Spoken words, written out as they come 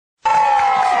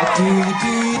Do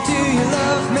you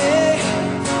love me?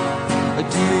 Or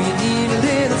do you need a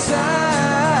little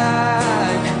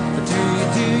time? Or do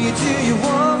you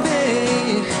want me?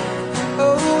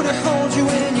 Oh, to hold you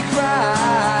when you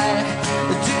cry.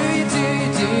 Or do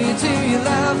you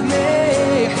love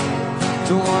me?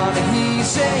 Don't wanna hear you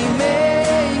say me.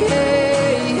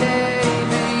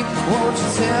 Won't you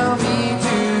tell me,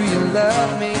 do you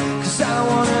love me? 'Cause I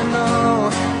wanna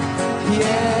know,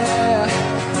 yeah.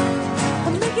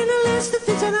 I'm making a list of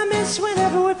things that I miss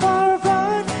whenever we're far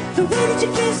apart. The way that you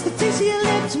kiss, the taste of your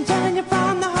lips, I'm telling you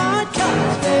from the heart.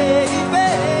 'Cause baby,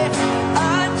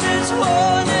 I just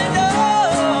wanna know,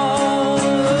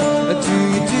 Do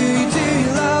you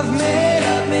love me?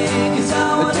 Cause I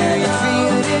wanna Do you know.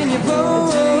 feel it in your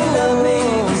bones? Do you love me?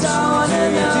 'Cause I wanna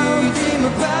know. Do you dream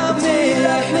about me? Do you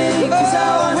love me? 'Cause I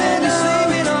wanna when you're know.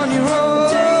 sleeping on your own.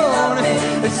 Do you love me?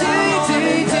 'Cause I wanna Do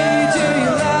you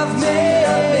love me?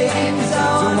 'Cause I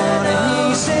Don't wanna wanna hear know.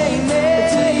 you say me.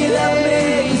 Do you love me?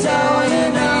 'Cause I wanna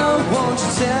know. Won't you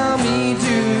tell me,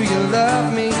 do you love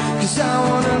me? 'Cause I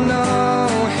wanna know,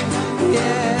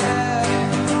 yeah.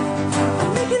 I'm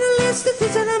making a list of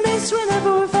things that I miss whenever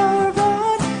we're far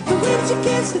apart. The way that you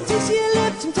kiss, the taste of your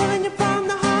lips, I'm telling you from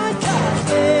the heart. 'Cause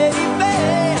baby,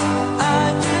 I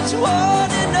just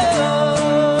wanna know,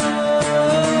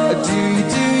 Do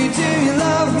you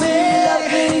love me?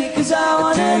 'cause I Do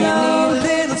wanna you know. need a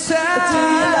little time? Do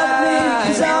you love me?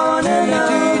 'Cause I wanna know.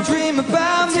 Do you dream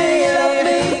about me? Do you love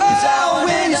me? 'Cause I Oh, wanna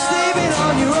when you're know. sleeping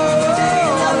on your own. Do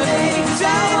you love me? 'Cause I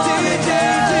wanna Do you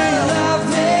love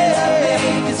me?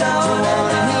 'Cause I wanna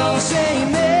Wanna hear know. you say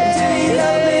me? Do you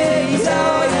love me? 'Cause I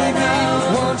wanna know.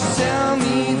 Won't you tell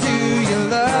me, do you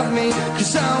love me?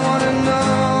 'Cause I wanna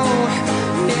know,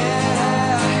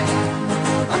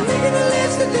 yeah. I'm making a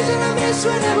list of things that I miss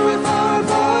whenever we're far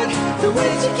apart. The way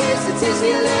that you kiss, the taste of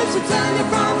your lips, I'm telling you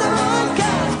from